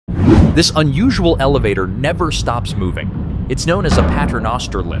This unusual elevator never stops moving. It's known as a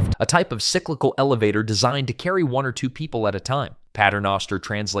Paternoster lift, a type of cyclical elevator designed to carry one or two people at a time. Paternoster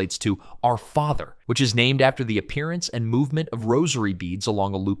translates to Our Father, which is named after the appearance and movement of rosary beads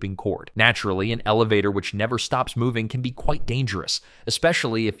along a looping cord. Naturally, an elevator which never stops moving can be quite dangerous,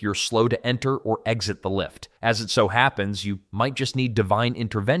 especially if you're slow to enter or exit the lift. As it so happens, you might just need divine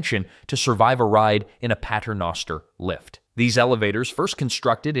intervention to survive a ride in a Paternoster lift. These elevators, first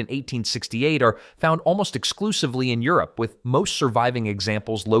constructed in 1868, are found almost exclusively in Europe, with most surviving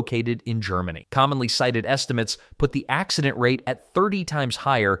examples located in Germany. Commonly cited estimates put the accident rate at 30 times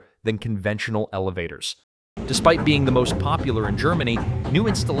higher than conventional elevators. Despite being the most popular in Germany, new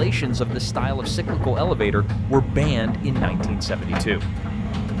installations of this style of cyclical elevator were banned in 1972.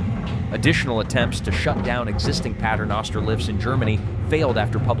 Additional attempts to shut down existing Paternoster lifts in Germany failed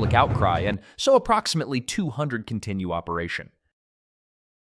after public outcry, and so approximately 200 continue operation.